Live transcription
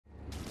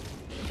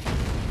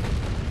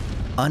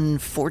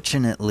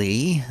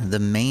Unfortunately, the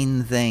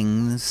main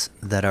things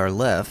that are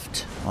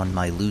left on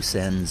my loose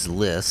ends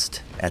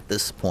list at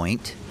this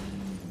point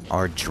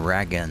are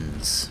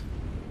dragons.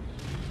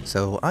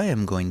 So I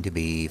am going to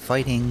be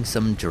fighting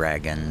some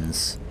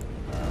dragons.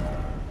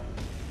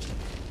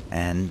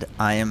 And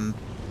I am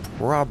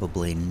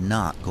probably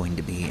not going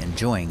to be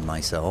enjoying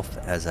myself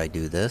as I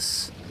do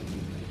this.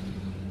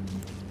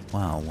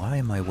 Wow, why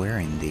am I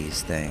wearing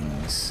these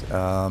things?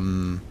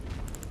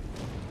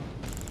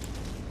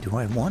 Do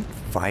I want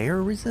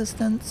fire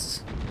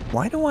resistance?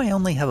 Why do I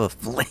only have a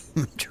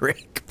flame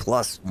drake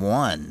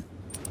 +1?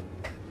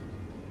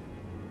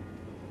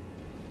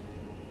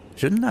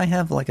 Shouldn't I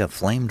have like a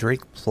flame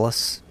drake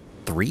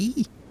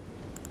 +3?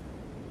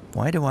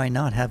 Why do I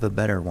not have a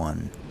better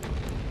one?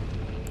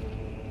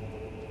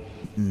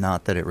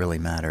 Not that it really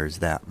matters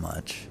that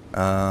much.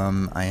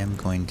 I am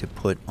going to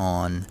put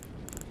on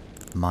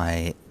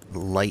my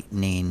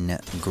lightning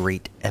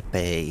great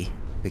epee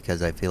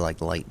because I feel like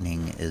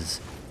lightning is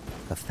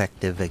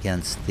effective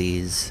against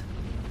these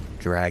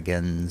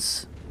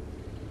dragons.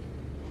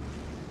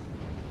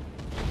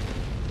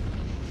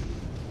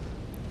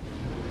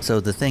 So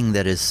the thing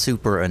that is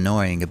super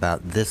annoying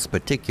about this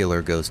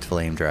particular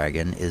Ghostflame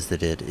Dragon is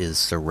that it is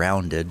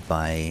surrounded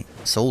by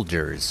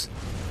soldiers.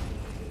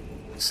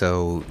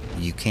 So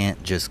you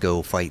can't just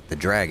go fight the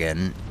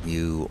dragon,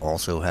 you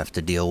also have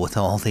to deal with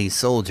all these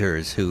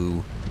soldiers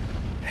who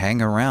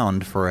hang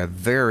around for a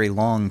very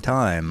long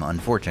time,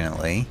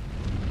 unfortunately.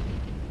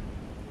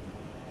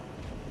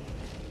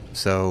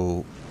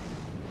 So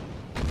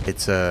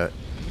it's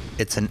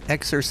an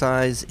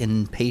exercise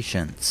in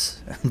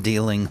patience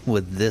dealing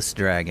with this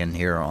dragon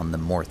here on the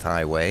Morth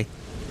Highway.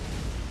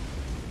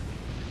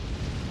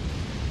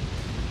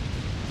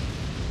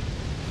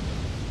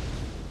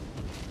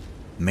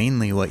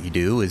 Mainly what you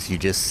do is you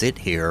just sit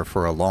here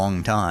for a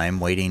long time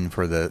waiting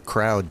for the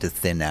crowd to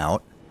thin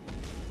out.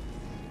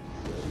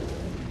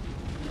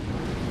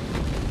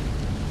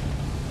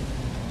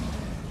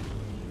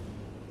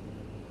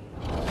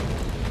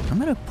 I'm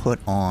gonna put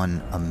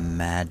on a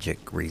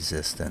magic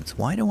resistance.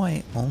 Why do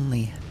I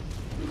only...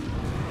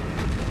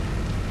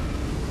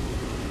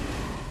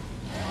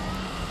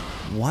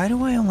 Why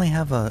do I only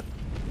have a...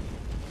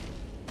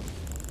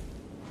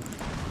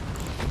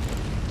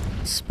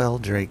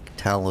 Spelldrake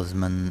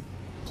Talisman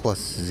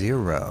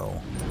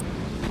 +0?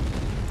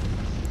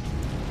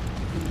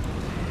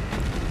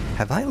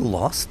 Have I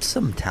lost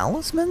some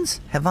talismans?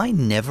 Have I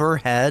never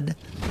had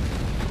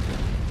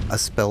a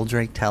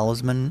Spelldrake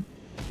Talisman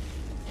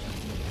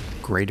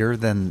greater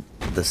than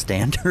the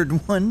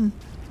standard one?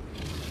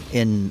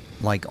 In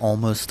like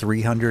almost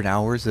 300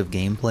 hours of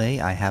gameplay,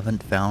 I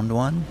haven't found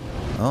one.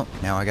 Oh,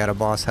 now I got a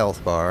boss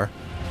health bar.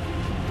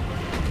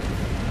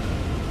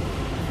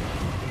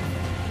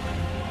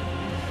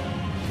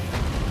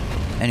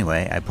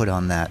 Anyway, I put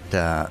on that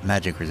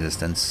magic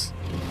resistance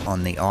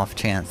on the off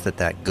chance that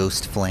that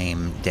ghost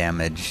flame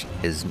damage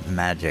is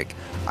magic.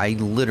 I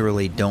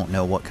literally don't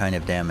know what kind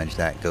of damage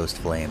that ghost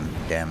flame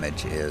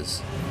damage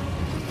is.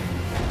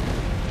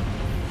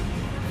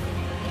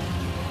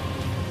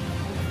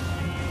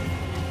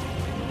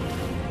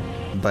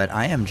 But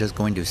I am just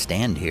going to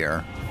stand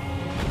here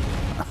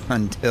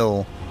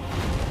until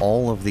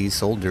all of these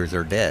soldiers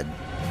are dead.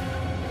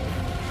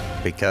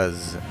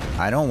 Because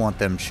I don't want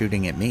them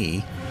shooting at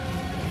me.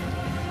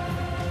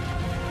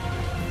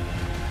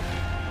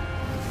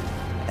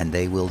 And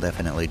they will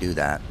definitely do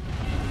that.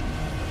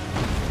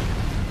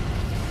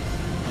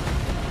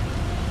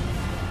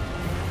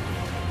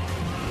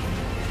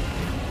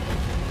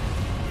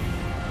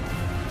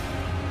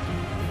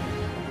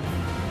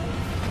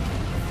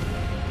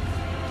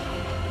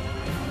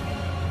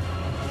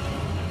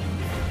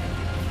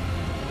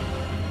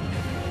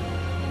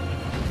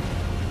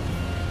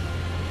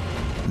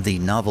 The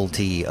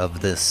novelty of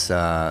this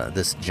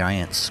this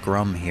giant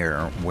scrum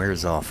here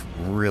wears off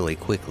really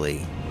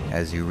quickly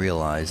as you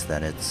realize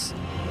that it's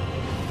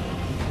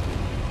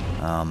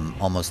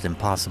almost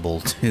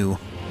impossible to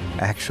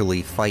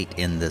actually fight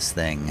in this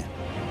thing.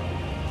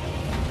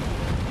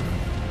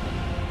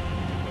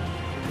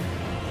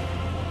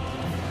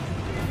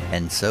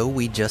 And so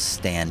we just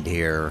stand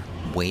here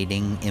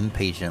waiting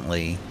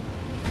impatiently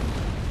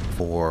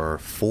for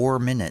 4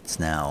 minutes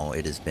now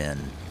it has been.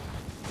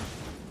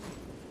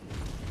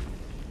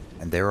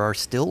 And there are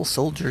still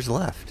soldiers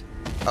left.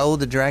 Oh,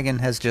 the dragon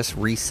has just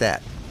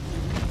reset.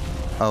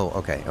 Oh,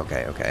 okay.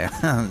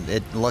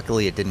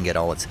 Luckily it didn't get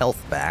all its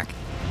health back.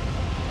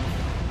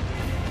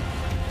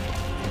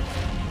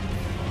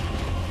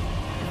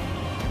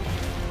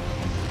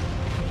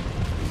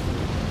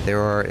 There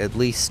are at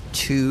least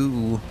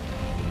 2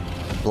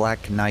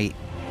 Black Knight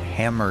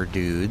hammer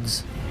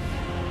dudes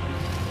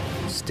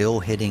still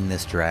hitting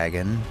this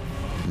dragon,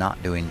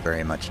 not doing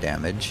very much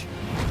damage.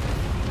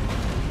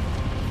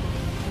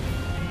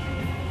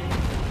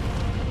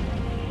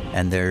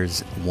 And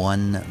there's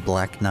 1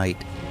 Black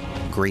Knight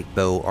Great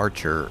Bow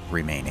Archer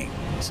remaining.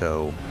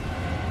 So,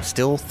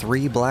 still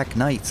 3 Black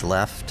Knights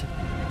left.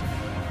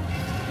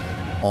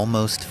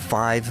 Almost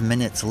 5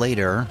 minutes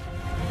later.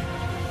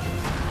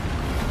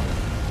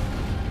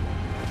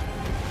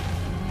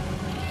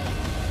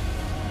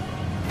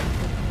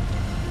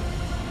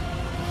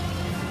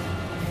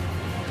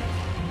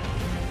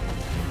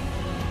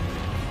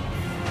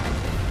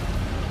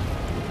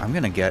 I'm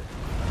gonna get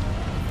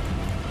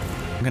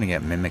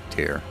mimicked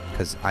here,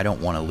 because I don't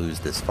want to lose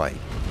this fight.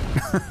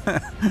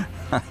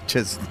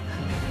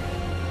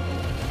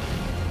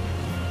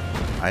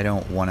 I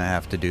don't want to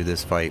have to do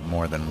this fight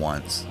more than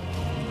once.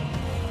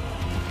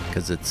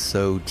 Because it's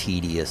so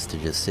tedious to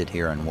just sit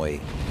here and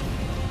wait.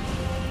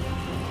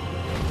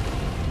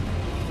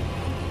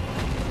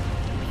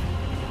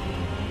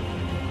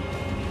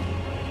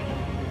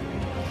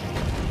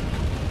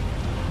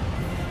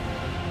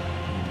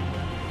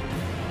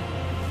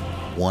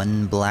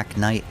 One Black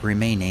Knight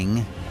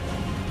remaining.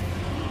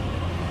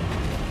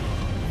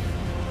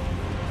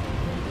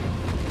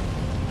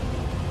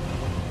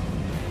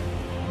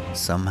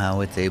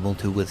 Somehow it's able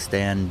to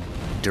withstand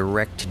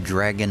direct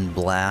dragon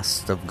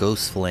blast of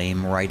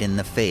Ghostflame right in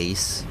the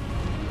face.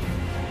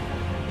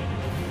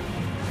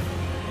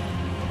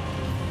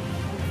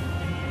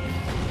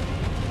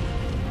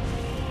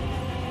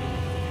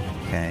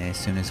 Okay, as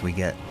soon as we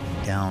get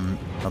down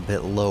a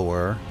bit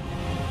lower,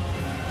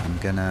 I'm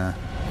gonna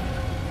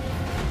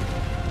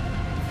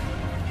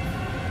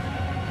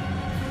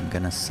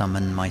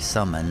summon my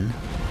summon.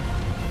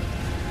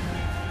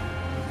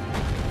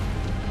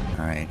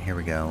 Alright, here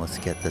we go. Let's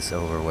get this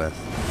over with.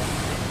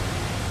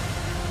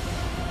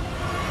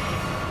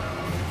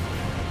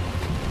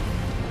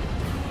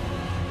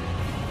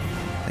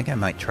 I think I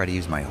might try to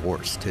use my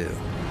horse, too.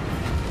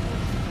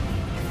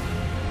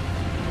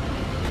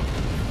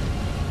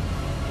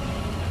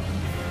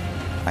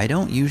 I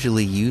don't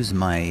usually use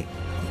my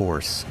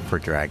horse for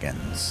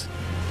dragons.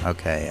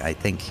 Okay, I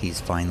think he's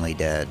finally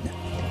dead.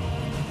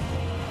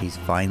 He's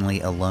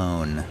finally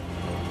alone.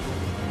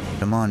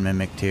 Come on,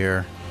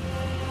 Mimicteer.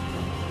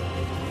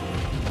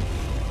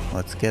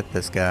 Let's get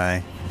this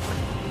guy.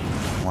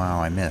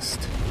 Wow, I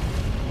missed.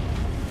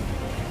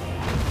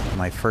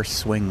 My first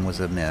swing was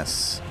a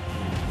miss.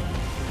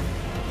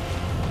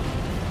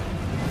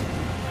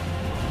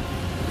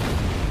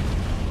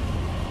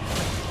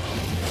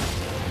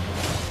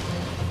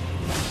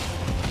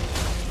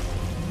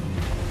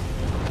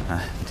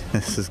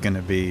 This is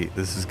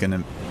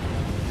gonna...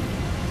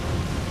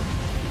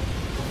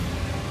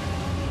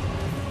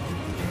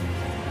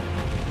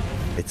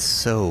 It's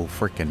so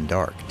freaking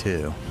dark,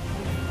 too.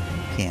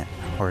 Can't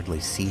hardly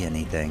see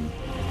anything.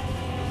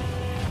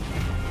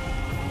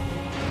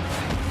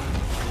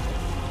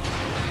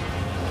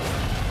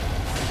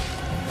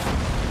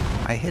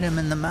 I hit him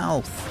in the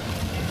mouth.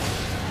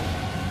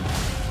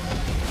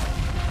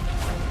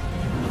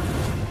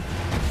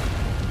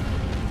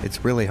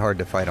 It's really hard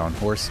to fight on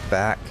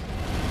horseback.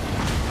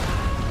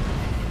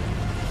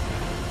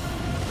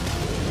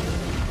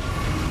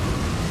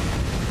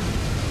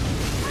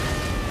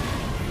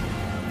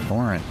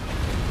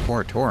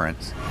 Poor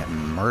Torrance getting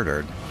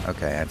murdered.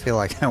 Okay, I feel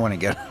like I want to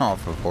get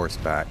off of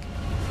horseback.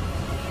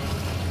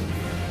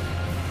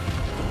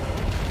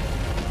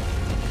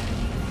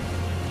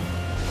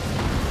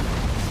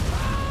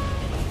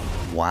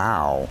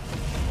 Wow.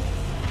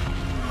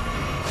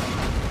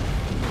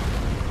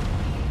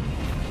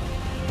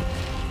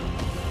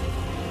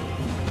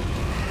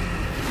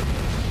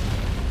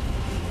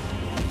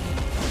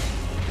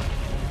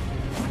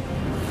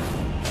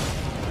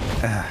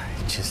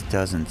 It just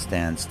doesn't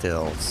stand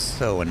still. It's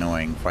so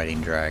annoying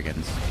fighting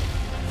dragons.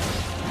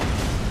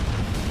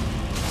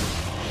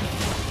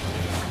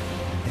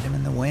 Hit him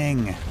in the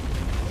wing.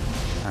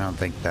 I don't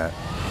think that's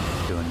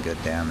doing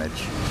good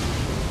damage.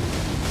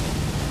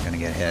 Gonna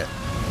get hit.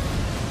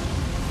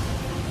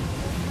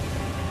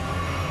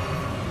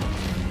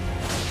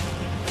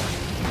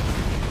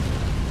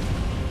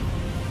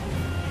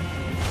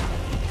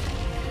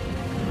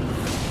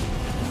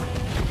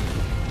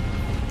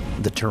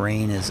 The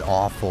terrain is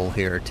awful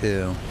here,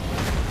 too.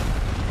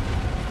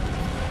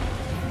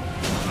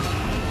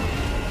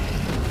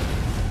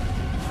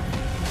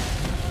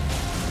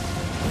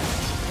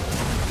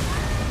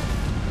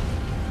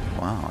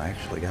 Wow, I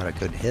actually got a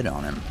good hit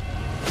on him.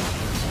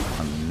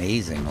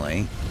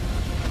 Amazingly.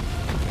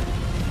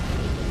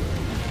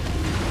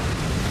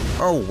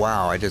 Oh,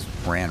 wow, I just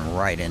ran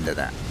right into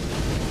that.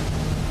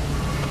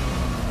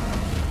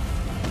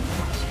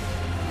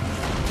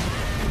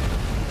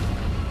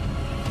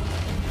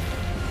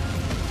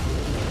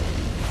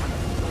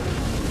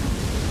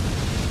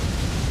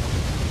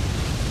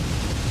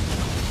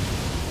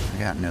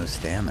 Got no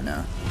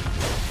stamina.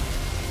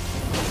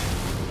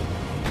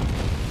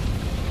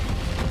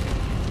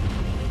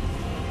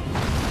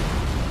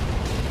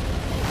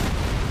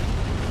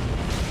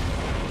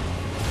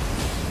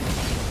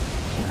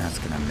 That's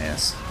gonna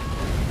miss.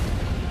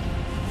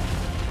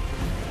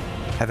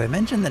 Have I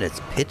mentioned that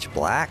it's pitch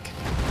black?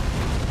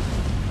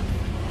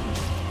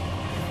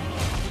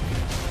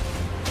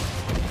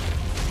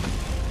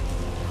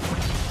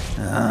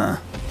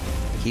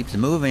 Keeps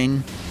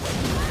moving.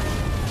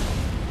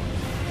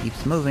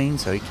 Keeps moving,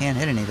 so he can't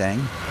hit anything.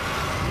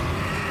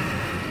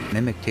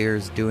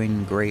 Mimicteer's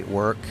doing great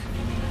work.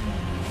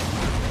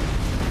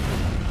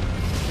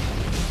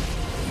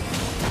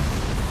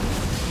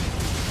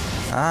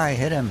 Ah, I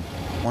hit him.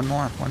 One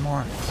more.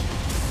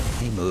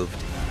 He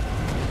moved.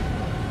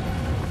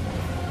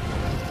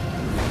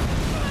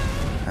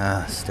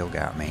 Still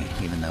got me,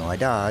 even though I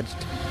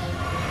dodged.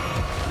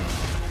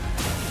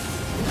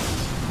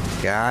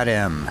 Got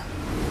him.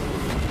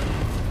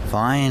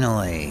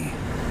 Finally.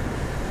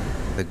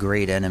 The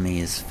great enemy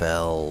is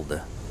felled.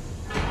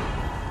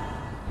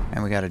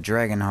 And we got a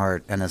dragon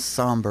heart and a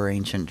somber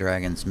ancient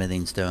dragon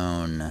smithing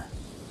stone.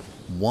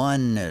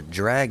 One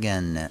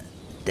dragon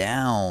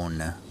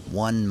down.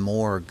 One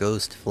more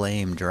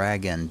Ghostflame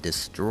Dragon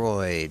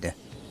destroyed.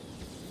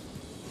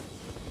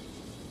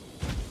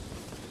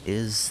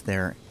 Is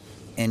there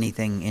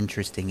anything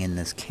interesting in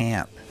this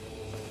camp?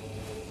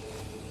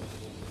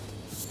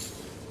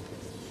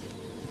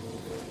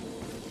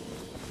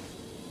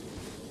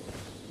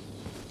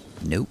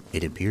 Nope,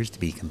 it appears to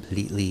be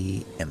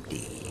completely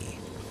empty.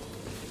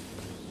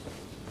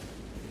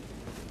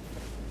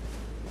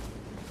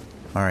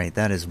 Alright,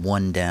 that is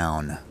one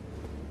down.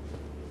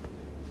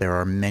 There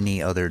are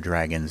many other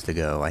dragons to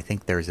go. I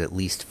think there's at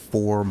least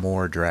 4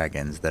 more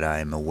dragons that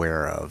I'm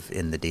aware of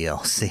in the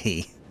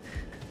DLC.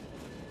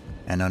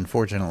 And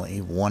unfortunately,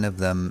 one of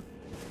them,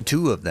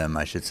 2 of them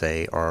I should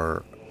say,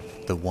 are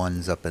the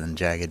ones up in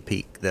Jagged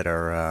Peak that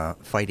are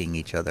fighting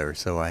each other,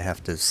 so I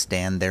have to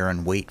stand there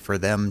and wait for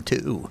them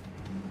too.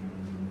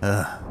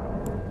 Ugh.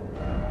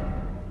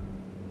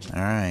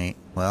 Alright,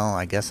 well,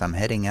 I guess I'm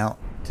heading out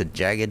to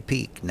Jagged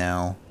Peak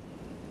now.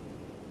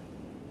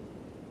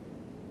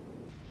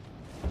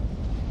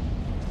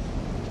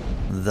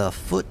 The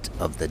foot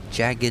of the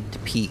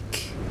Jagged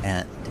Peak,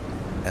 and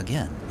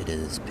again, it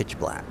is pitch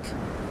black.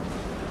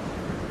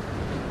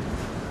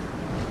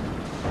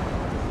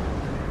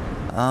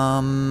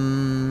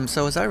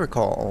 So as I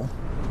recall,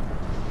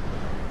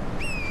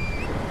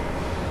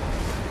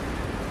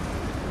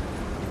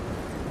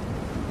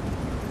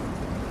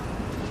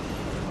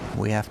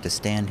 we have to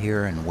stand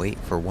here and wait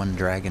for one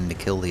dragon to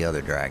kill the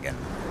other dragon.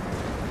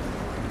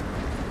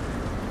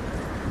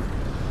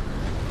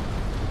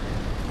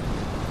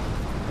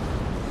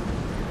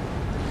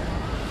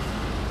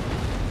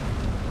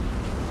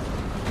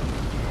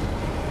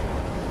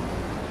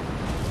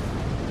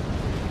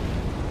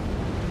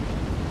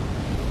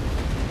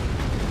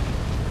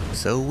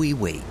 So we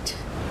wait.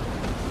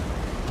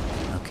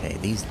 Okay,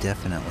 these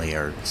definitely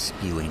are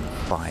spewing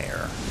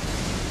fire.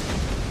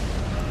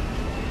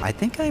 I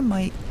think I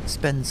might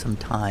spend some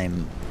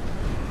time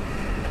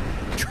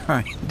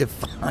trying to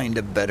find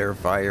a better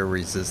fire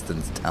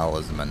resistance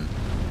talisman.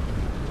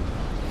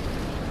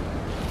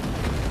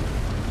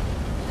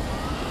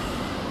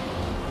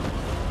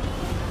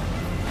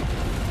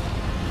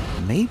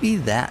 Maybe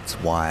that's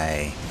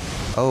why...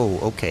 Oh,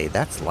 okay,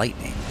 that's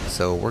lightning.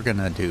 So we're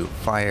gonna do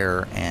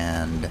fire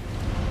and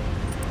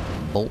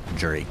bolt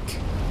drake.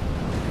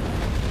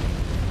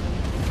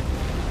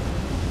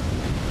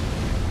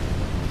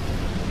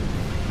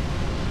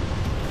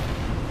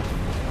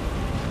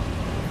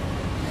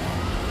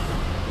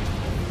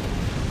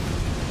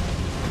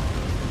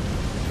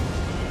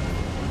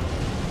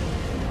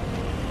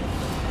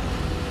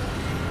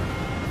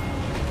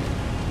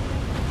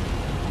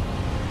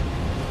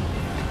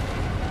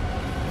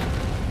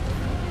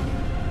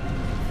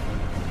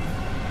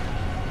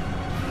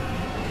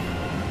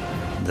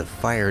 The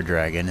fire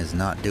dragon is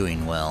not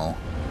doing well.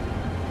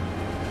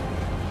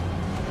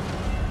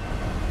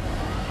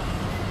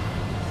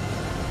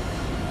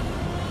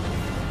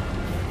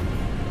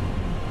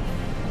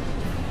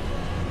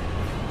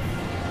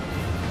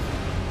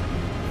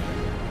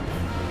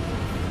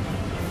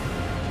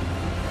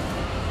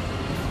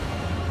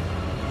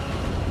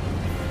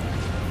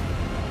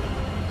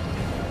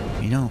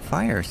 You know,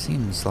 fire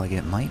seems like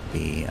it might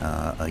be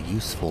a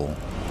useful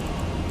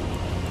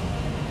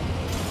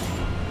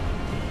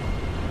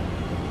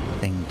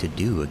thing to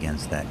do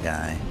against that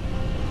guy.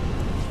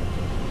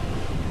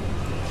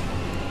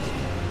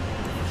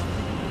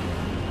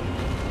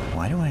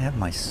 Why do I have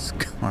my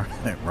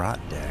Scarlet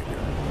Rot dagger?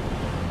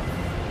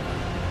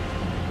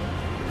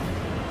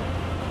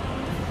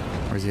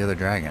 Where's the other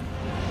dragon?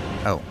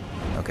 Oh,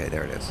 okay,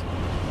 there it is.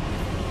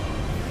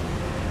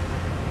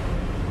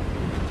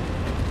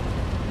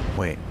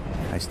 Wait,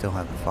 I still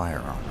have the fire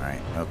on,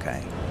 right?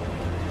 Okay.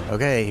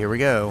 Okay, here we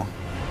go.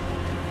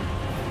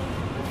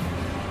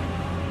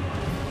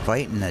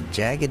 Fighting a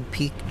Jagged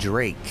Peak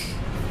Drake.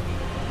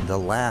 The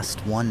last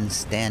one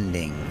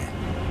standing.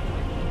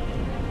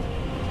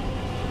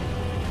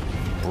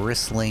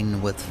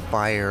 Bristling with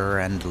fire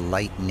and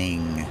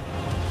lightning.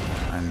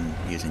 I'm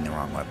using the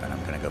wrong weapon.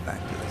 I'm gonna go back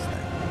to this thing.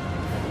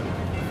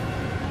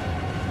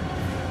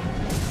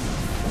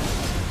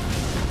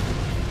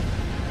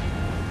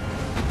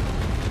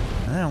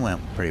 That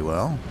went pretty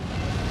well.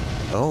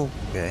 Oh,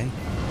 okay.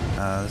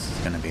 This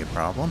is gonna be a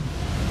problem.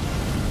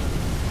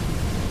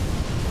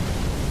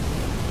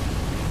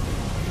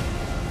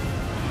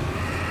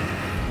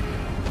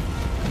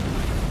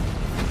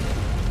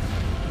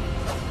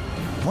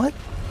 What?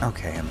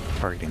 Okay, I'm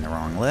targeting the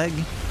wrong leg.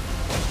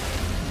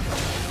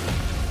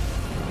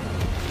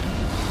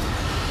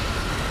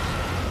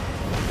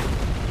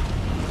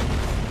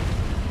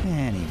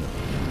 And he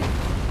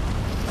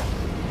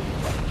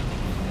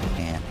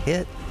can't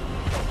hit.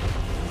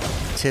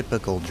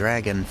 typical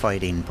dragon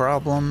fighting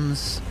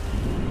problems.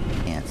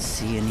 Can't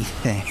see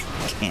anything,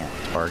 can't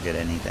target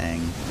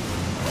anything.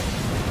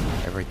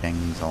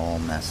 Everything's all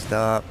messed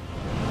up.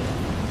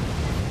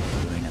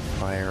 Doing a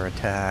fire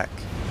attack.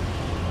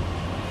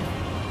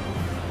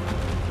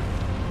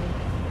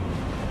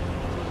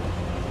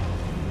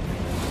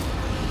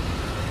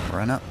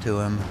 Run up to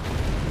him.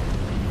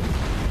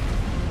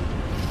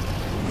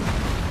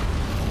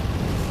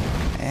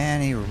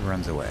 And he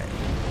runs away.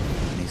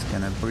 And he's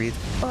gonna breathe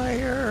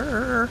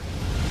fire.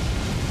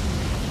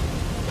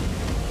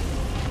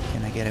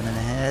 Can I get him in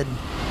the head?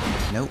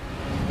 Nope.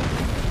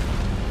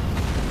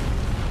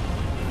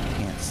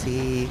 Can't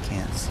see,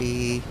 can't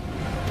see.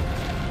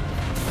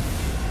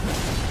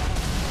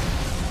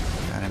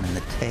 Got him in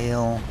the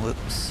tail.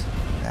 Whoops.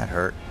 That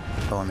hurt.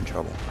 Oh, I'm in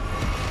trouble.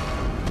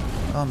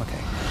 Oh, I'm okay.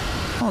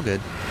 All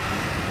good.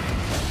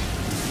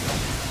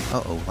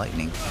 Uh-oh,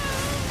 lightning.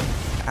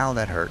 Ow,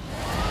 that hurt.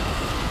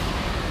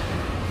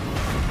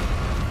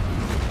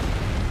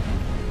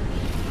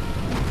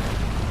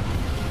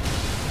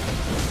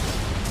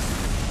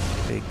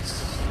 Big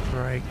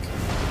strike.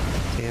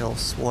 Tail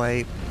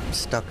swipe.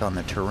 Stuck on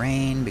the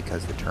terrain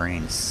because the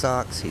terrain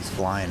sucks. He's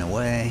flying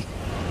away.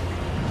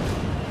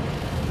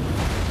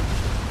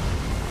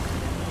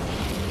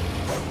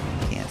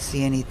 Can't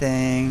see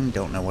anything.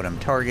 Don't know what I'm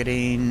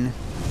targeting.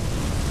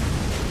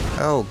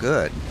 Oh,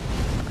 good.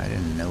 I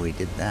didn't know he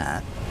did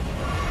that.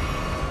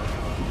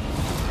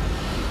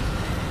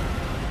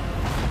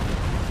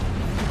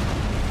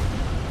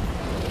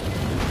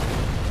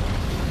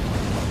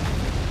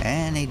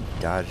 And he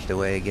dodged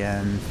away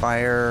again.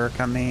 Fire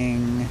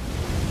coming.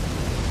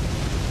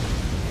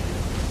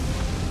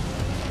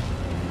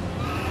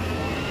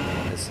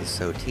 This is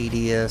so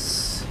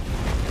tedious.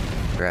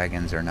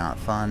 Dragons are not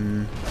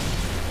fun.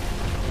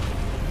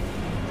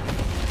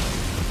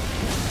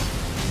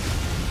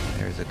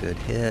 There's a good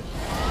hit.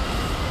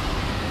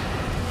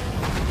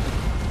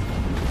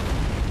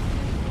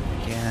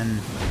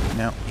 Again.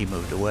 Nope, he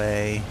moved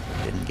away.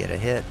 Didn't get a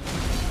hit.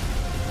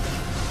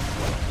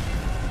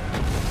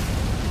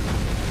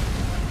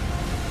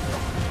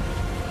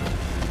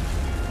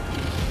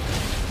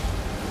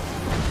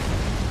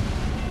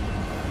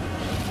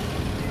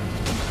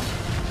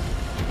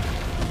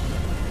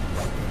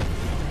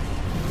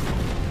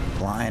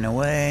 Flying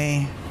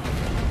away.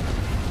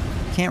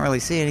 Can't really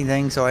see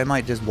anything, so I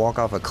might just walk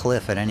off a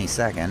cliff at any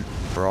second,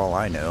 for all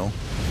I know.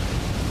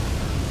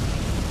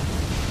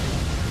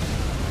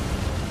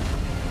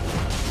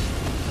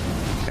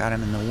 Got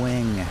him in the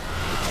wing.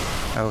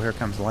 Oh, here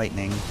comes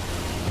lightning.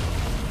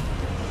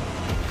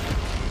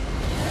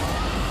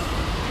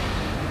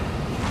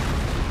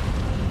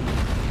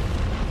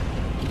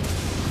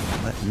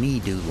 Let me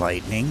do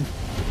lightning.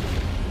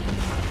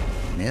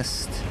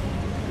 Missed.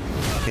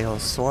 Tail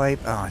swipe.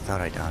 Oh, I thought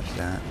I dodged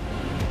that.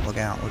 Look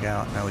out, look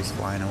out. Now he's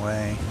flying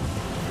away.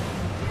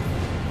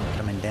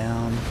 Coming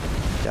down.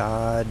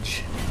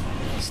 Dodge.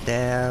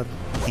 Stab.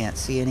 Can't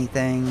see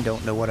anything.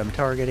 Don't know what I'm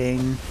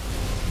targeting.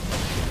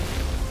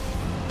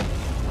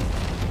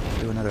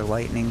 Do another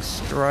lightning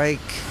strike.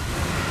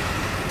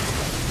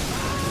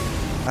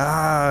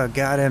 Ah,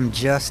 got him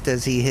just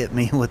as he hit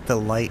me with the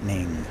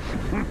lightning.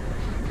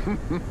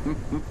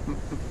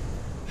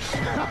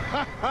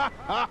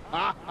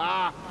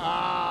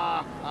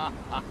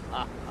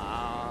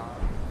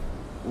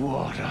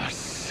 What a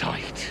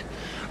sight!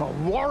 A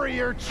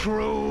warrior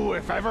true,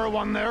 if ever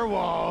one there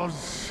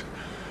was.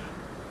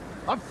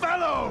 A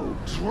fellow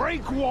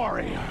Drake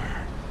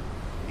warrior.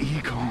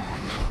 Egon.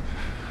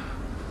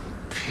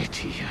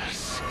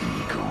 Piteous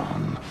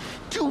Egon.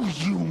 Do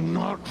you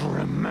not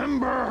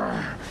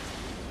remember?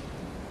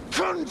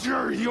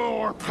 Conjure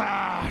your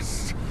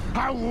past,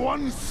 how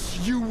once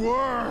you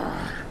were,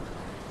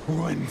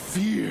 when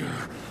fear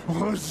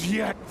was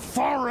yet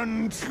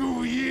foreign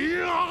to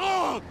ye.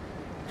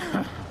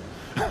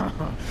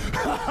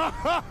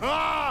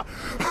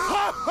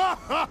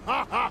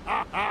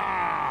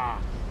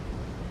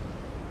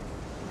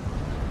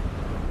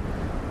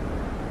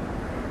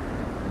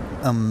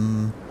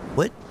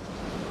 What?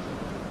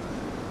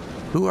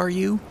 Who are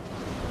you?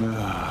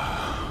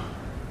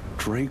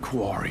 Drake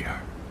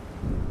warrior.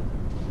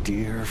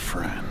 Dear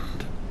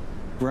friend,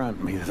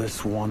 grant me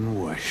this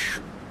one wish.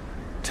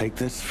 Take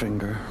this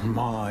finger,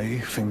 my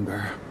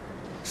finger.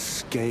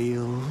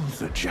 Scale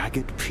the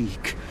jagged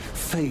peak.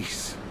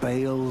 Face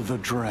Baal the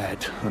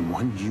Dread. And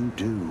when you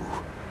do,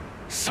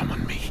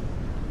 summon me.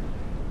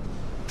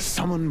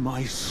 Summon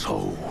my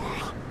soul.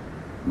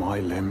 My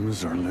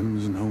limbs are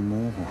limbs no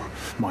more.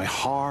 My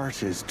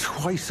heart is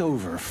twice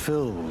over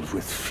filled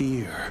with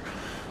fear.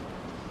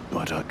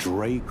 But a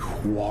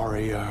Drake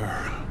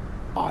warrior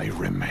I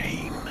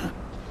remain.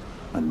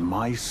 And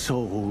my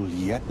soul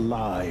yet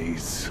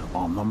lies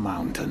on the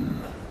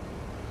mountain.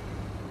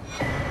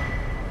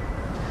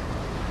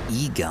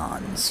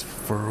 Egon's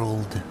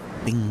furled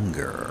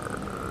finger.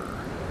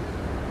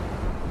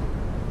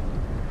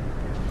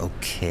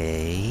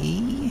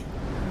 Okay.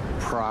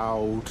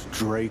 Proud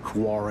Drake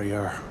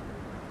warrior,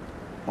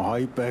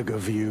 I beg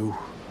of you,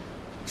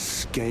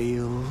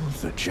 Scale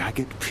the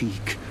jagged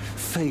peak,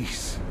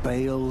 face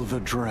Baal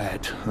the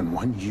Dread, and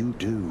when you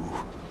do,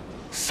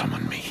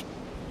 summon me.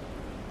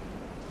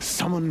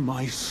 Summon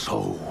my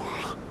soul.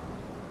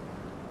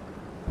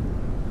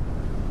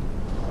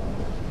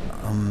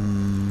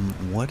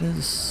 What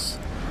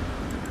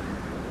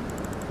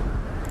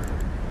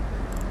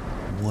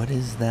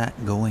is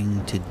that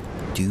going to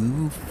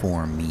do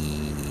for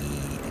me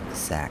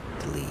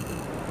exactly?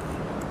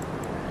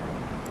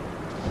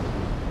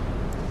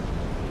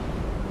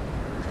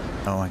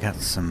 Oh, I got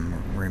some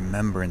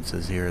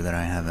remembrances here that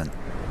I haven't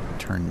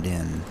turned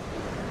in.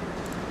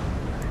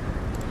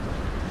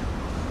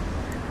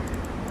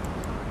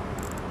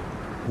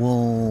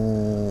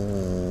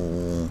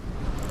 Well,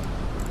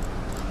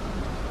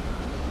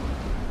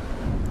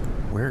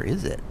 where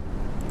is it?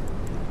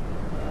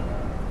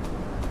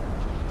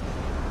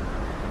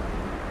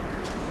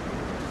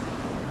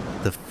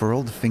 The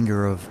furled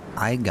finger of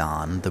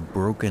Aigon, the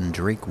broken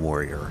Drake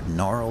warrior,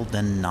 gnarled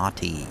and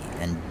knotty,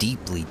 and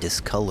deeply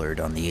discolored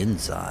on the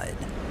inside.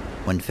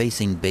 When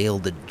facing Baal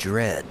the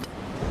Dread,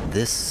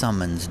 this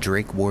summons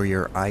Drake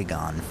warrior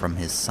Aigon from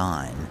his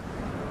sign.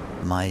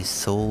 My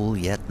soul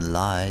yet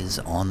lies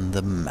on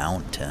the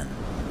mountain.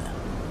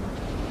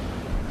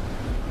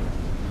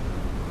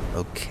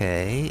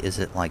 Okay, is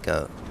it like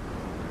a...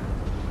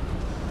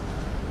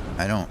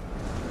 I don't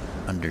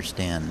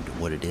understand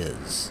what it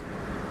is.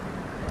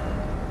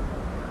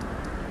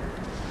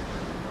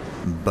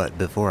 But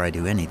before I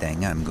do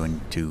anything, I'm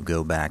going to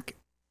go back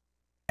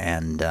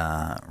and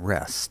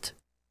rest.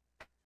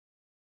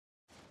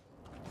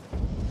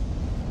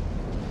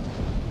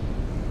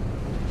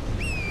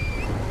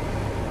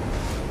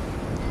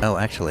 Oh,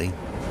 actually,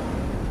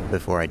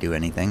 before I do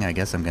anything, I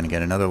guess I'm going to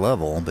get another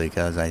level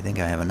because I think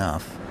I have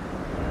enough.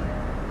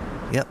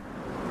 Yep.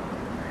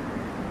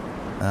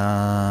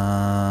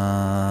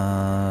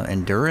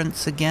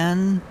 Endurance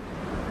again?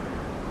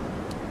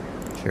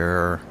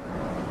 Sure.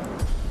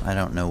 I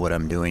don't know what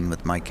I'm doing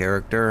with my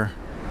character.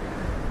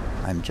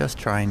 I'm just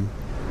trying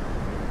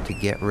to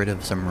get rid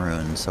of some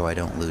runes so I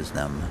don't lose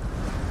them.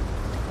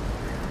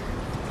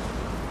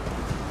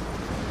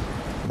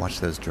 Watch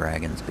those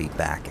dragons be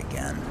back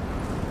again.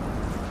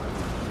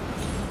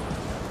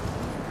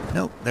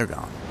 Nope, they're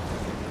gone.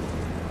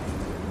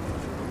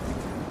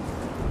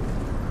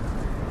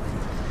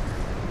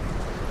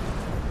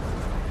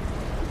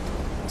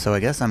 So I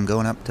guess I'm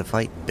going up to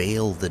fight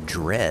Baal the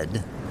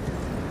Dread.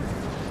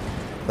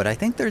 But I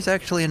think there's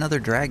actually another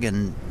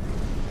dragon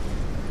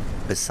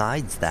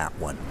besides that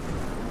one.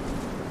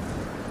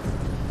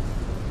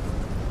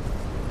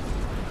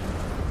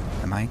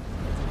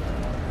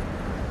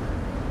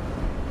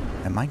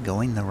 Am I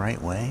going the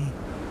right way?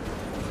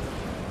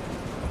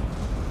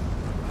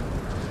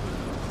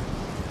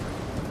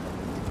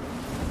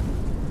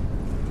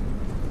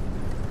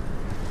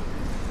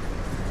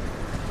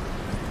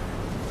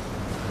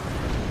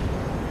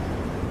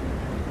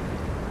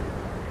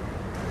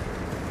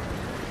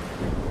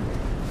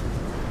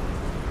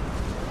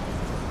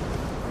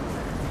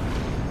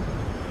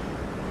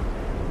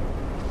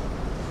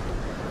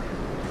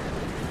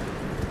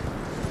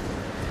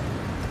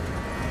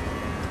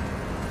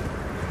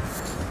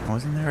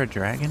 Wasn't there a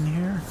dragon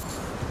here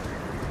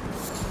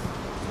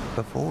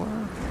before?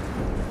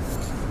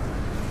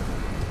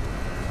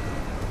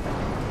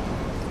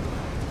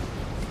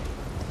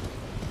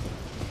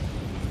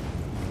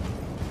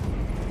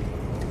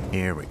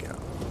 Here we go.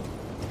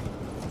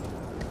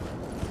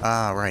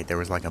 Ah, right, there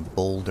was like a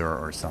boulder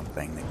or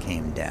something that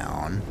came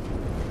down.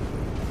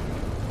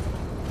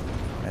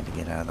 Had to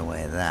get out of the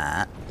way of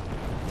that.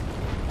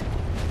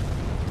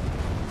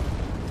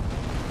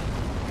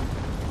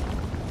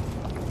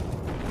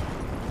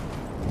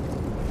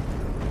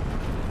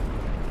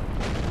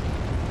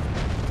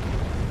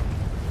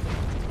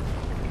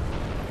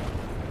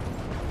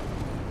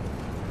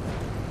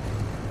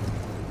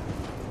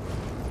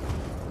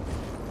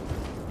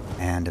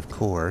 And of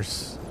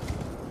course,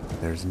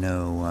 there's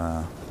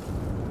no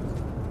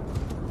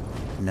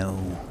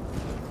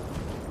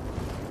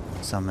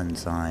summon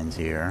signs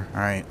here.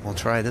 Alright, we'll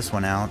try this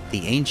one out.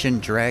 The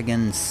ancient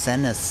Dragon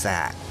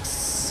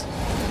Senessax.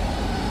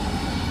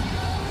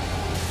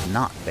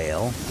 Not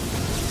Baal.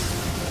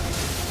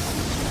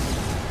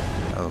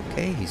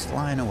 Okay, he's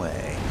flying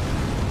away.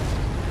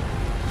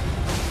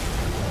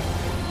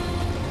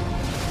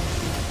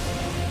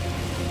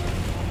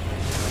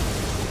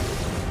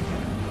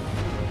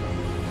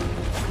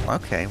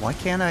 Okay, why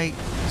can't I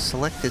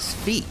select his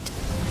feet?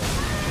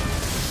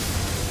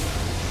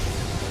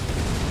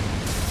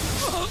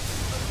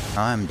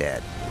 I'm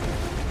dead.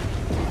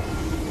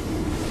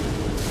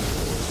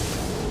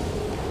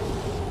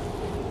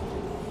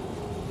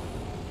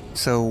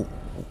 So,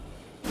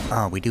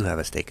 we do have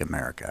a Stake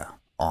America.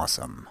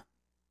 Awesome.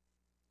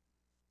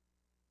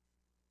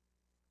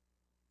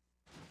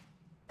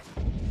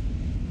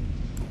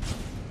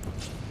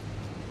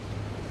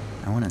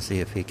 I want to see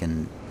if he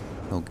can...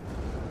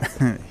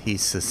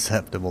 He's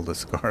susceptible to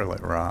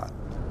Scarlet Rot.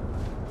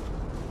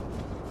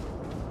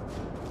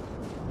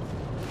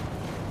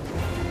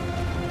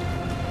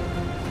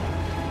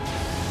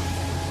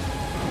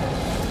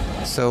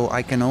 So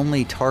I can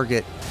only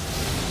target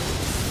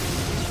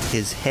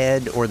his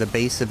head or the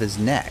base of his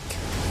neck.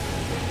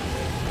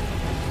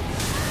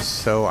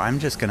 So I'm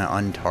just gonna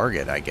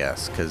untarget, I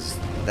guess, because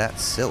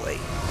that's silly.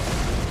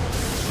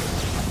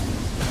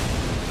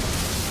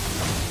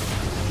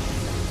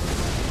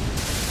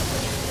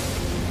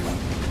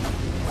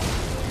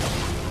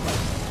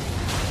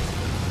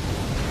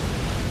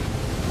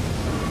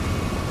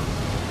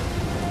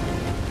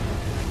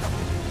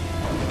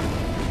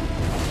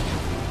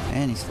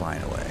 And he's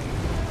flying away.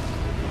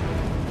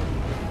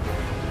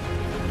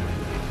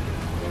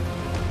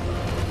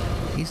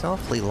 He's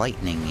awfully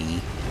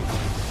lightning-y.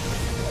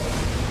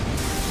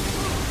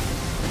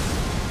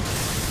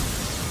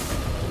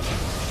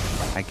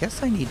 I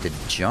guess I need to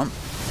jump.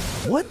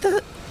 What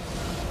the?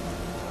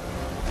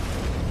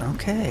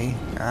 Okay,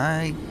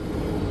 I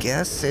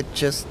guess it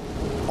just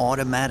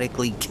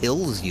automatically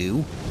kills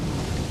you.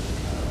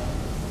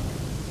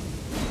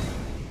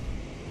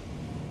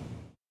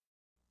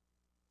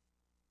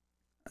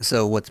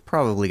 So what's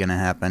probably going to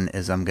happen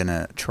is I'm going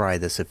to try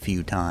this a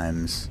few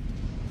times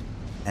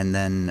and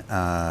then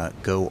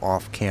go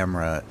off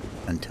camera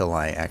until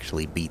I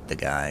actually beat the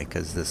guy,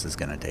 because this is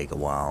going to take a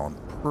while,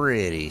 I'm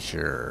pretty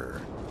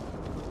sure.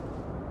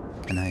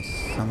 Can I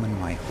summon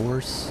my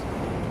horse?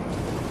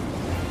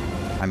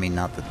 I mean,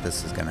 not that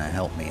this is going to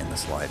help me in the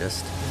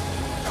slightest.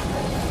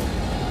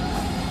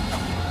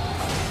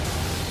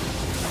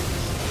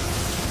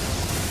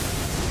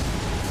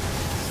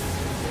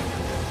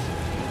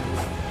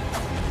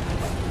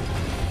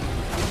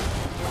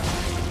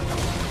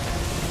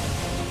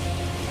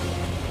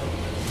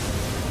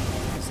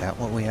 Is that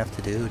what we have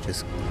to do?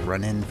 Just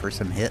run in for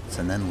some hits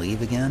and then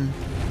leave again?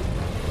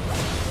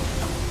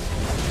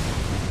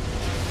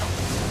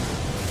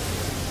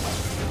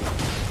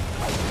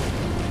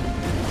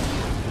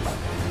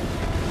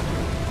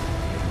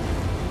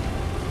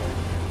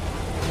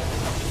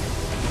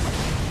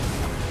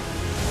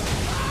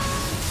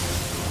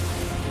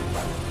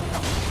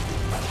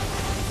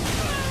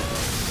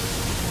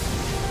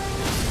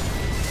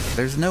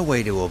 There's no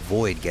way to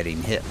avoid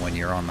getting hit when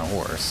you're on the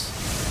horse,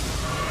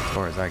 as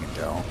far as I can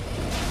tell.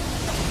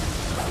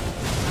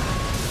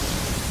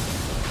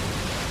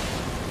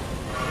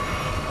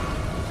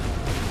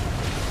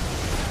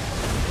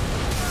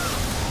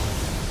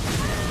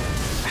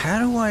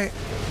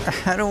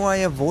 How do I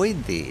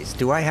avoid these?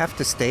 Do I have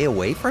to stay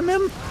away from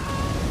him?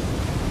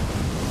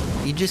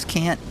 You just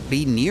can't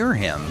be near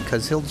him,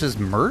 because he'll just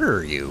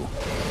murder you.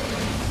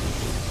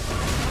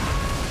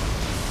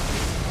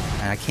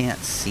 I can't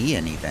see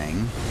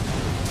anything.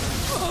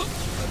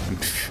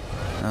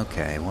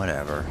 Okay,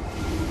 whatever.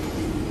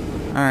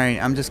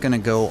 Alright, I'm just gonna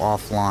go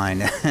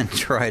offline and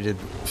try to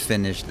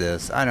finish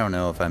this. I don't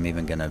know if I'm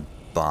even gonna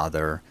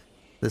bother.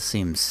 This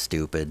seems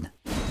stupid.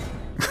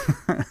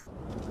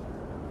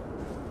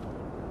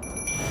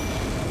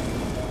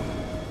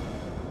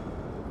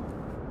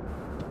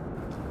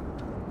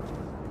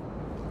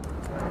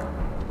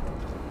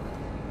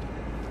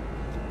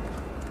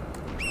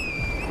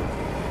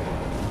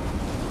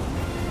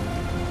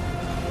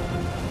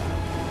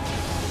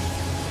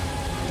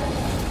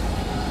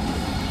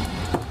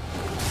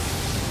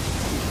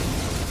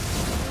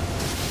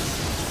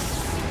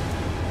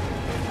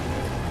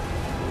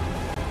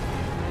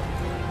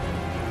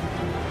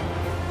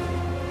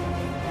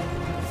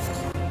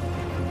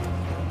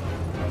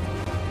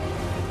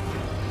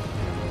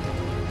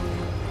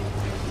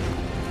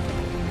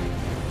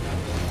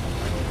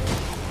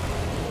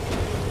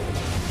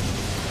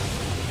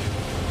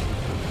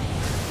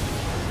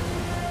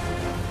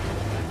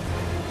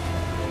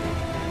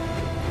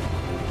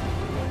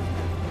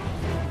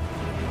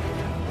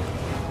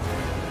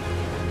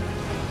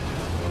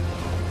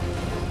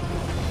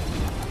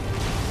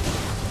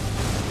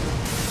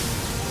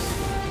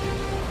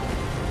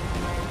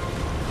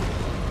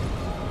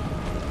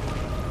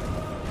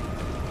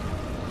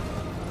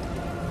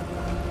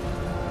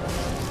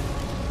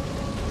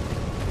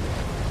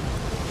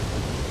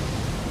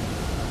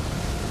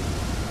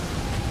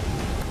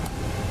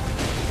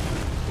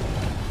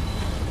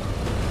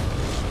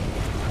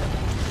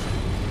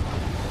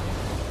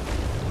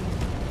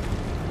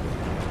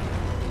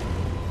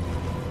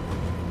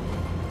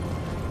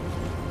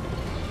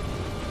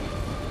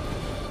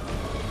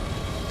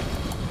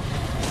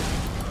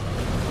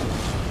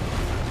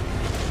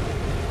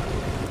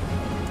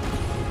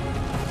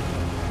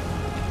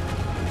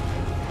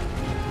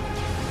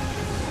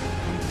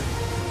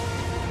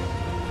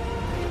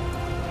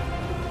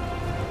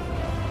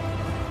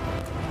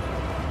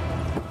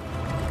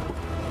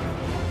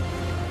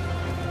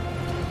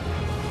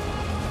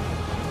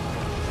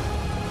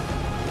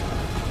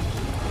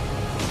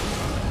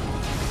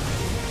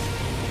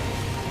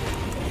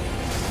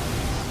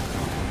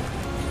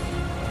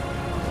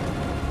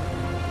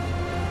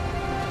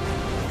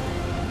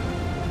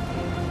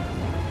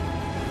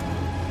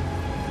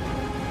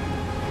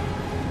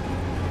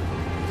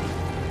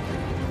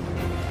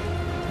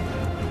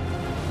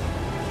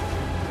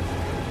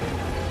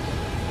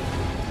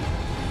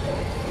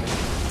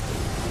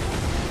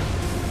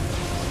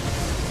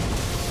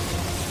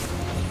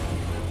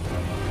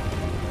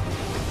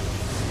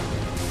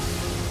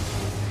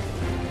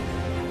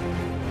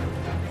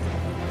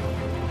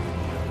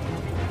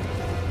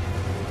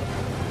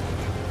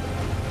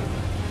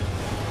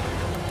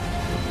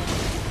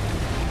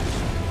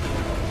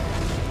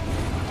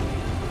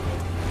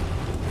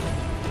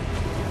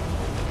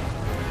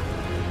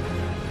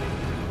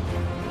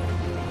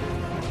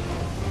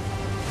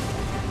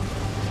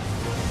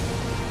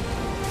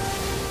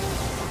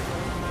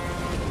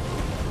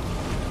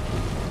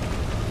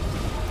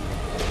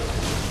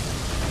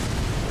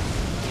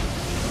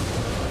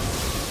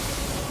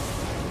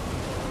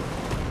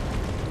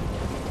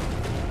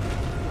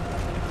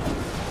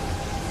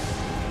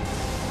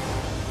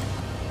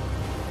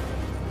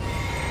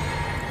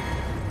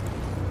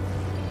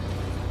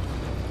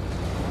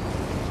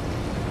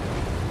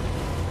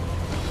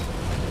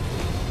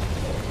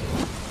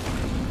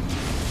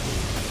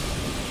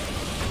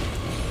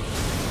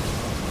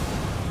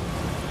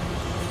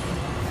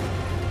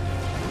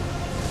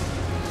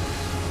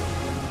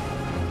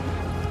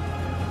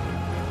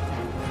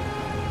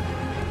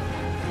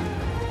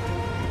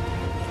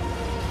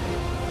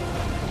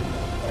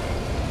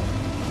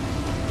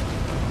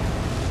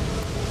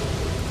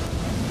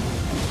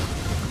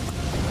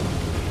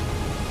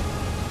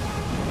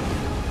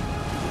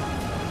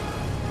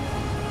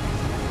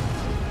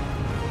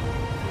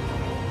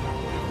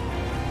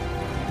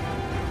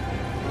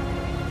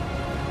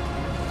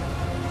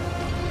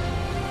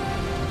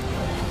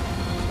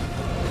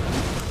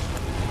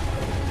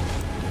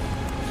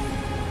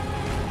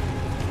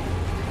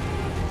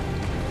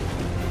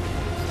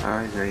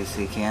 Sorry,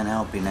 Gracie, can't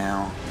help you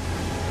now.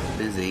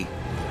 Busy.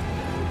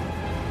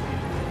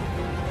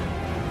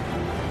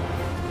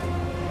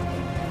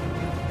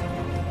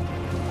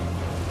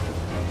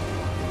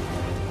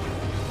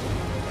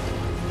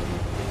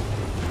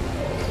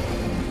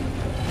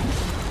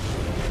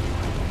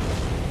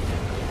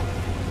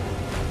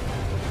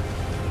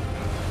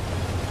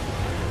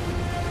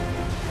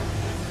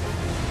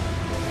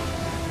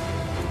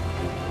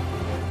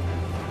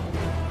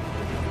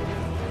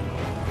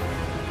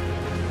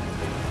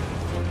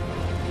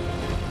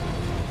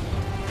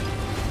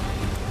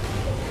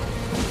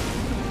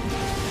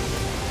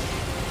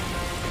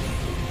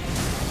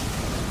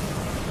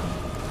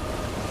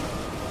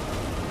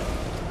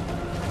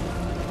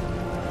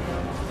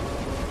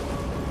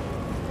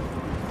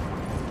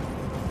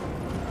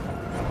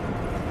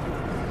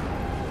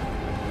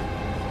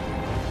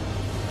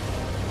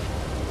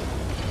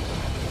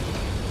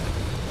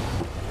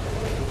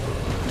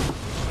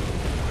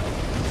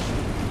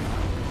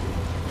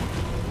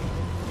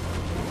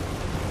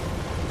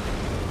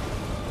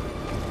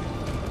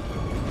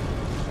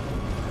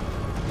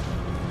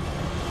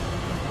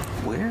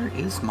 Where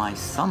is my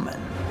summon?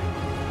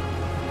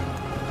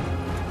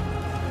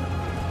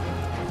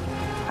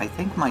 I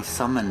think my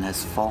summon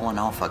has fallen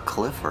off a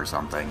cliff or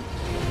something.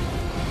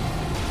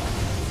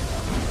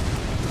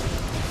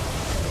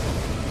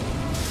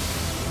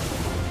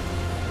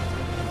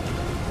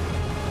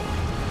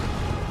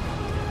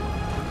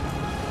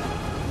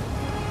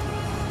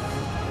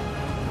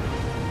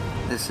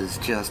 This is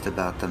just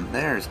about them.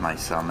 There's my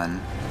summon.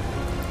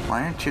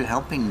 Why aren't you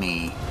helping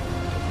me?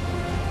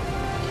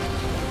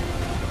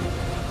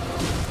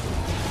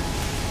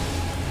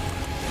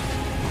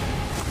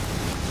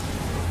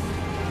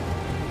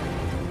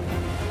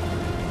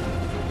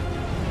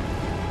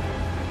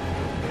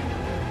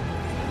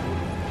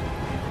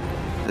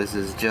 This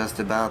is just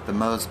about the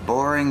most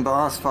boring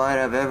boss fight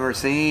I've ever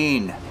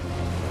seen.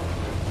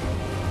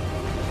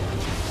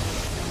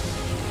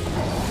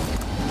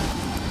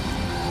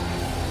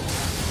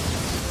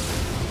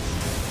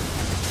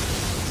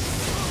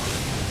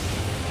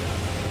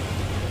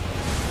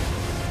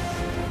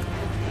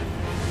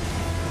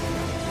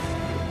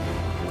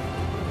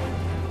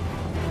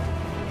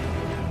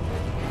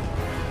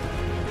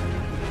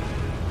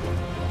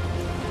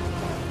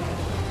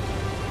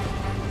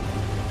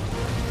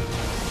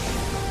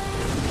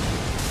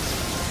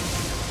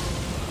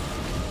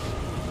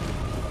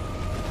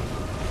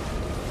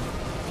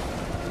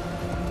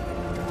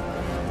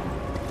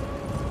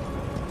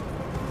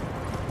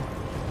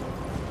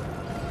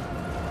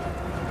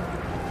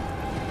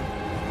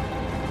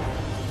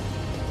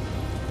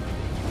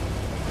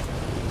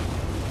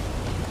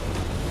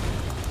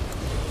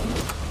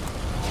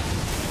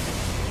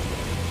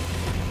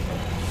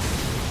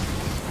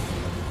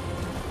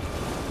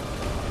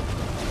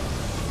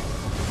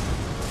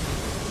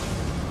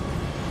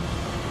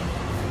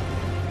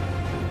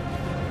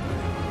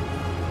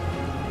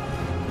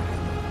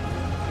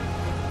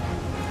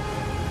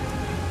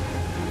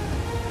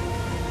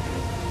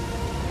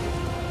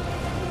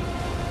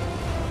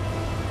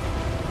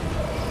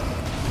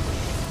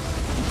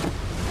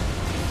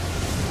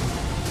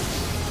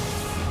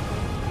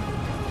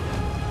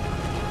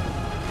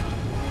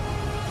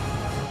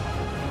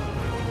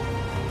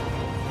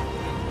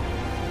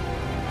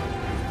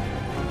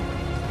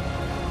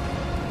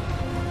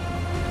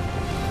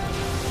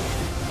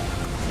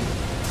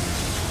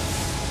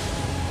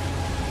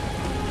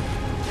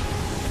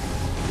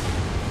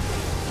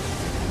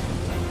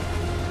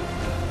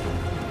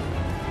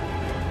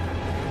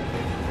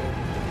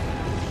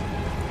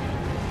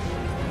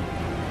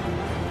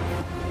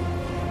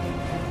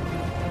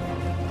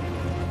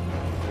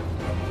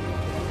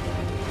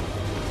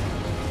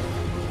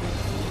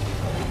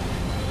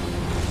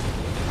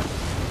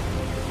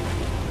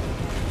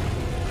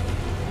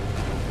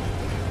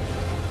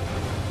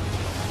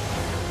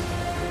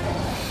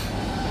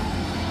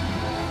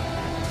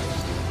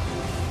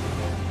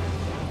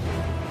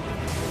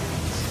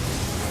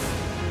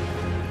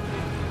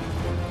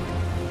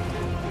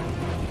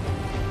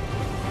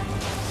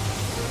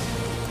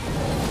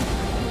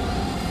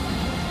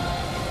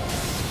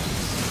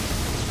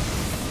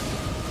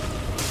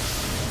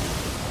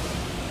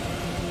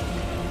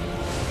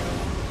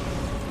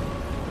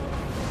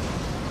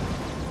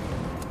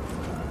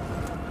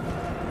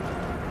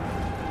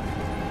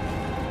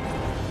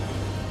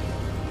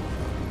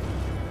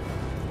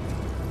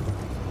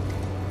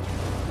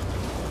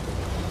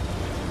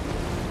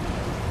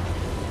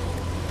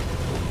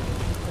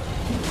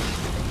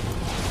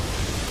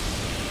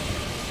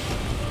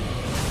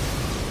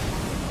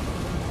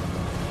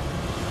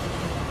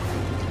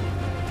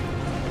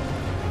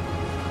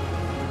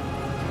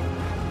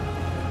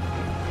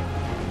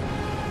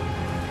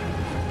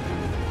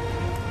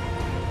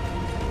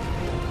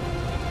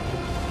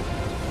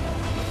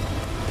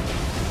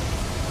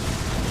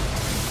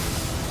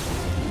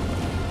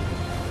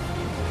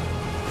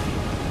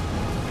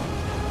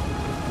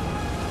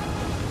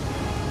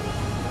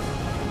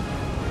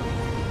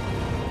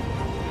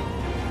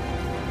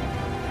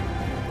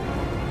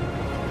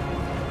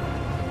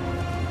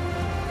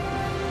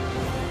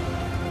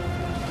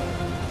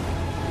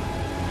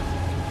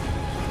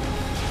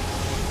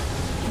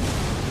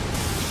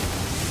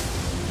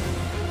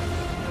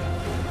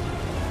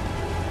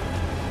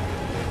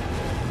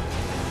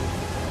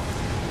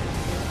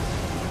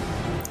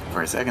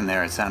 For a second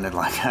there, it sounded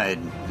like I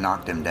had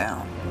knocked him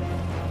down.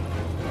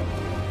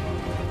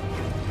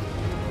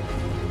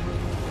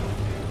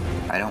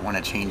 I don't want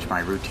to change my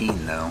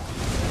routine, though.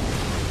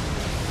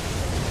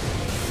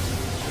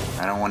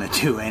 I don't want to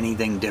do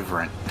anything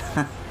different.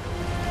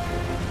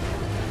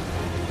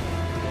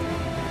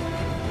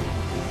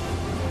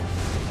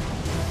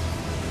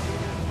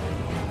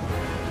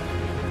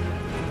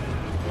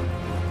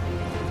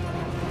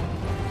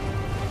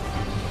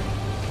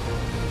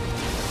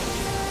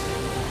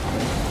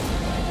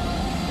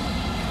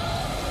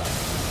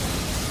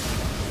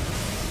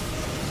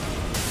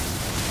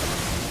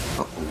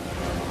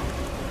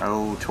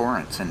 Oh,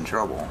 Torrent's in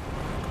trouble.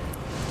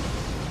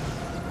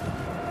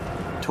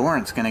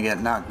 Torrent's gonna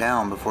get knocked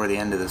down before the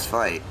end of this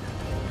fight.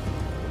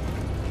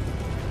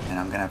 And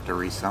I'm gonna have to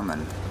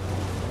resummon.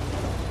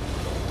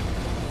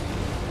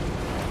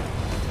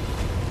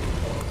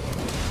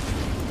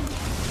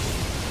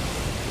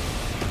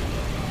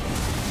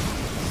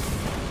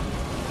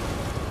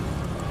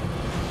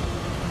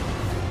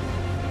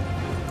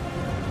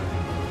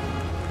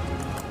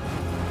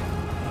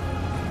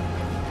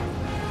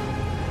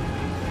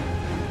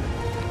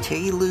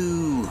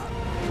 Talu!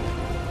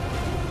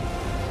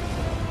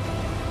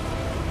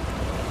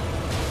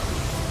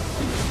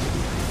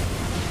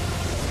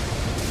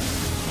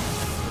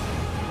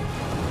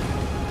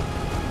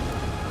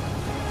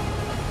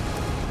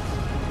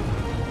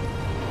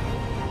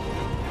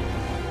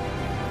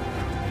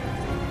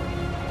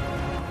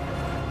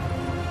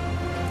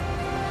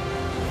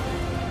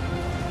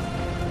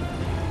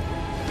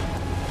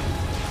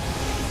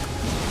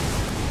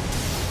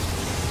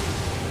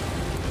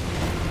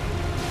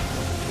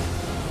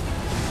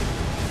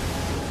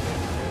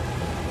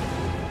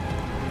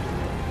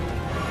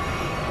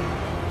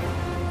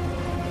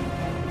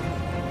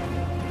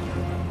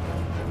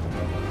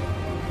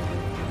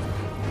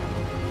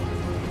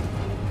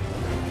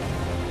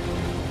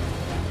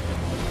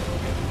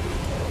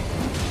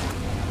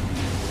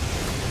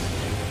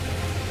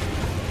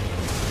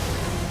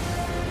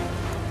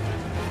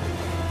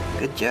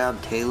 Good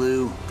job,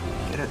 Talu.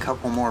 Get a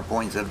couple more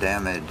points of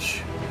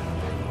damage.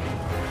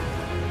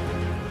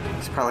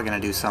 He's probably gonna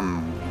do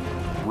some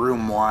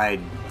room-wide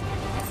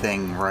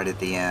thing right at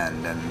the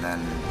end, and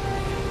then...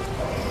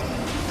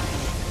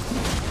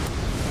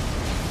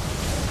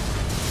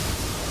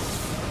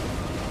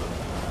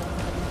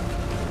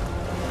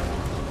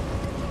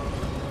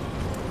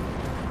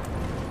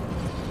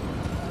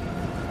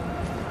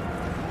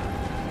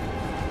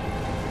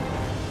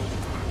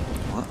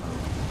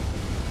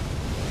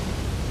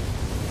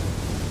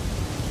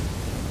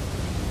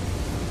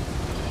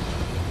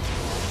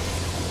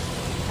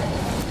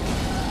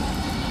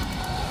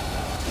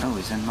 Oh,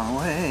 he's in my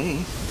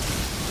way.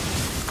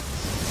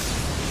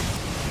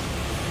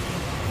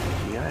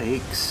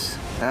 Yikes.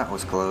 That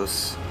was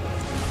close.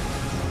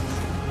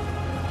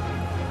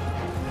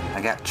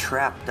 I got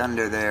trapped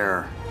under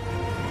there.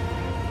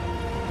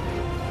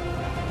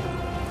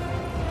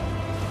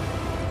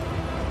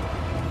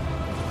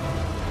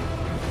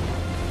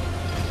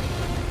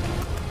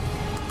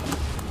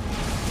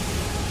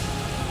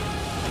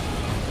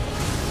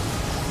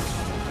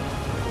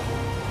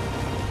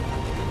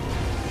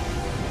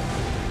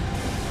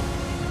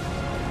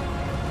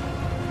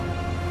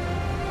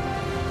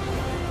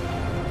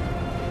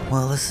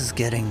 Well, this is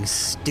getting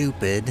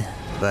stupid,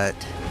 but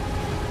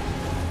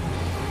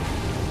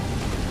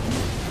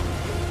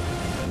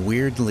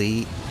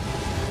weirdly,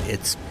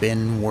 it's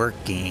been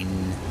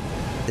working.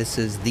 This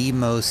is the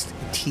most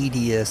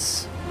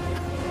tedious,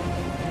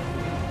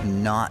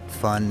 not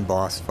fun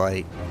boss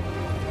fight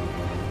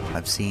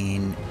I've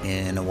seen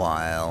in a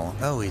while.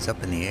 Oh, he's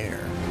up in the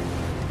air.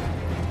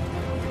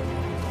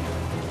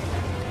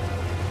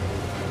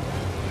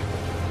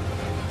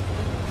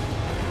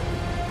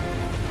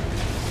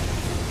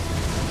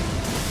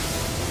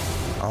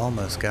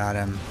 Almost got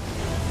him.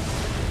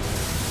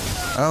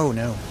 Oh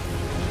no.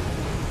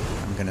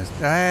 I'm gonna...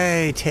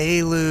 Hey,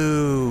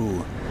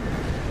 Talu!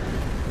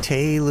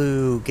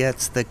 Talu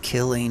gets the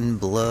killing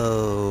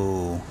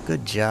blow.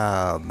 Good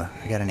job.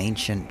 I got an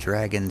ancient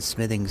dragon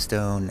smithing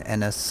stone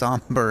and a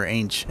somber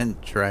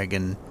ancient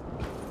dragon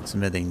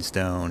smithing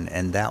stone,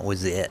 and that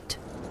was it.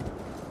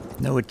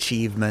 No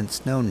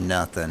achievements, no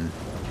nothing.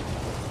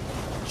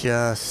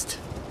 Just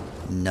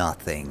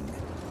nothing.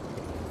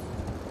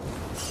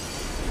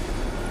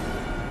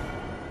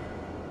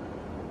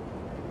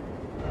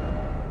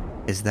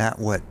 Is that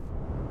what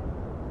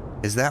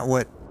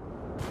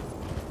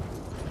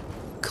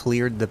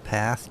cleared the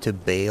path to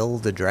Bale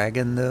the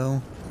dragon,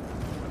 though?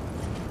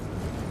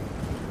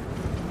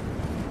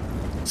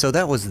 So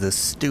that was the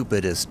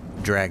stupidest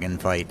dragon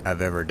fight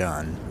I've ever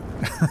done.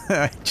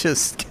 I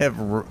just kept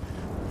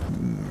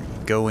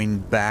going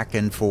back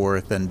and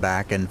forth and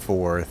back and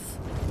forth,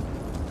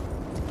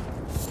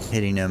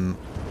 hitting him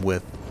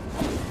with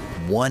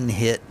one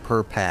hit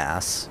per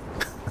pass,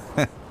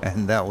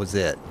 and that was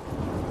it.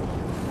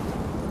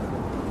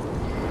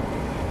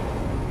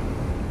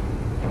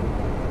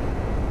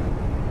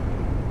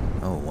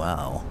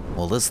 Wow.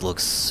 Well, this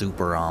looks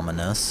super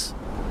ominous.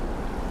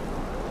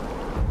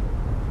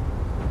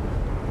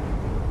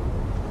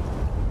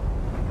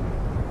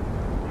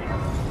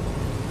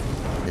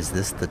 Is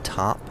this the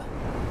top?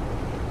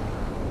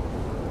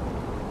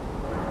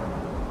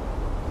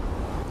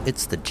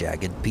 It's the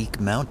Jagged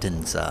Peak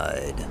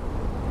mountainside.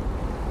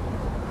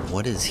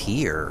 What is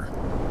here?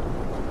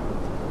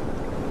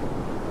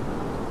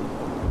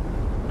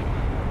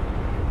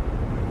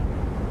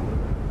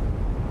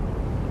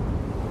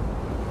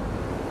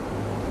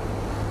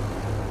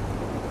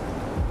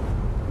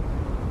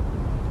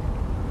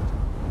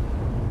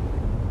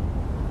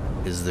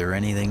 Is there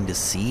anything to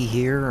see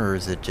here, or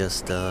is it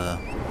just,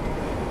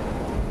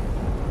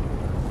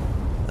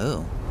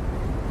 Oh.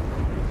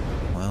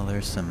 Well,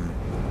 there's some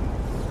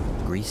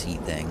greasy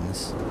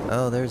things.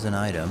 Oh, there's an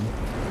item.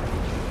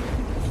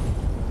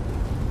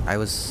 I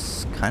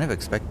was kind of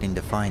expecting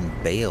to find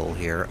Bale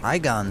here.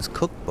 Igon's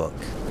cookbook.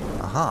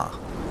 Aha.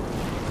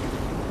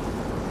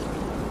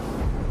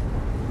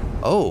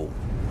 Oh.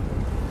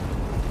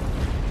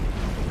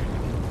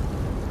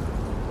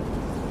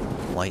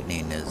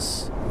 Lightning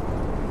is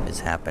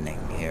happening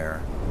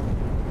here.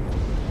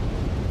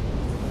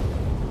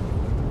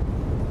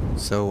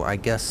 So I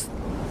guess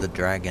the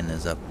dragon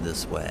is up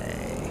this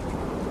way.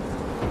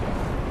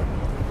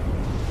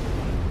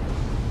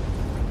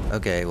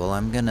 Okay, well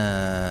I'm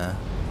gonna...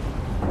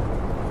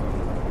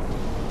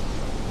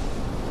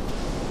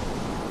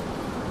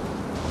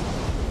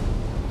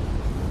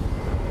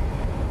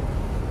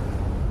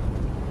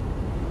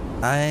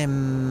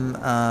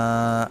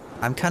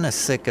 I'm kind of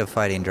sick of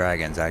fighting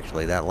dragons,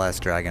 actually. That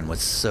last dragon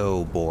was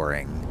so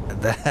boring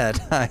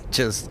that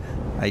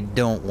I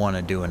don't want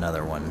to do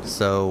another one.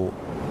 So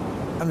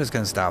I'm just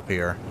gonna stop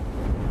here.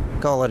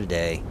 Call it a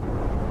day.